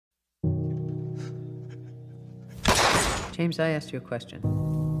James, I asked you a question.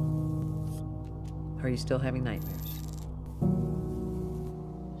 Are you still having nightmares?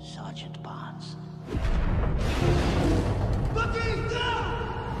 Sergeant Barnes. Bucky,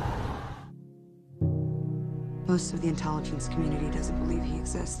 down! Most of the intelligence community doesn't believe he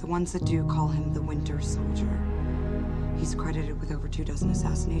exists. The ones that do call him the Winter Soldier. He's credited with over 24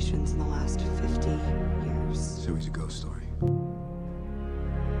 assassinations in the last 50 years. So he's a ghost story.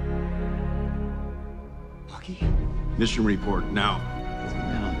 Bucky? Mission report now. There's a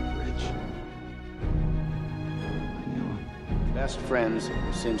man on the bridge. I knew him. Best friends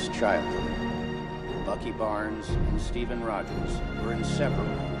since childhood. Bucky Barnes and Stephen Rogers were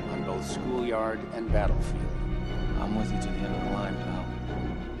inseparable on both schoolyard and battlefield. I'm with you to the end of the line, pal.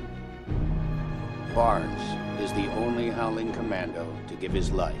 Barnes is the only Howling Commando to give his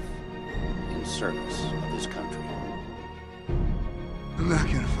life in service of his country. I'm not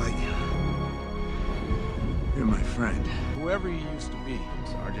gonna fight you. You're my friend. Whoever he used to be,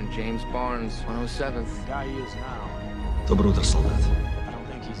 Sergeant James Barnes, 107th. the guy he is now, Доброе утро, солдат. I don't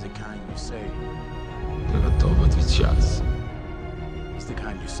think he's the kind you say. Ты готов отвечать? He's the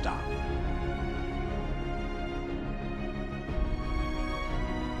kind you stop.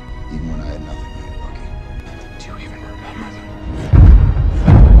 Even when I had nothing, man, Bucky. Do you even remember them?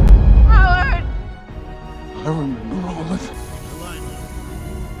 Howard! I remember all of it.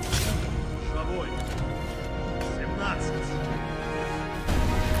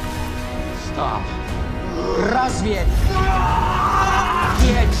 Stop. Разведь!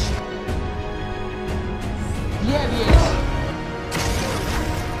 5! 9!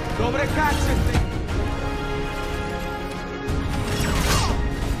 Dobre качество!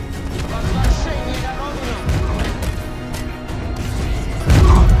 Возвращение на родину!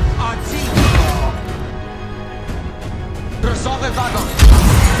 1! Brzowy wagon!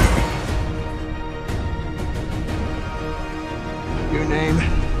 Your name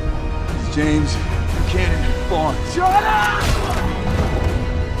is James Buchanan Barnes. Shut up!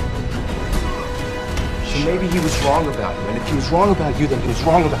 So maybe he was wrong about you, and if he was wrong about you, then he was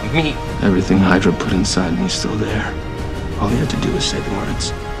wrong about me. Everything Hydra put inside me is still there. All he had to do was say the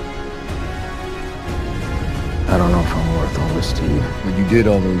words. I don't know if I'm worth all this to you. What you did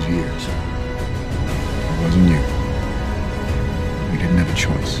all those years, it wasn't you. We didn't have a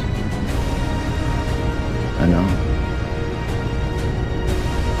choice. I know.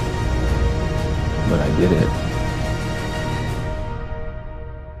 But I did it.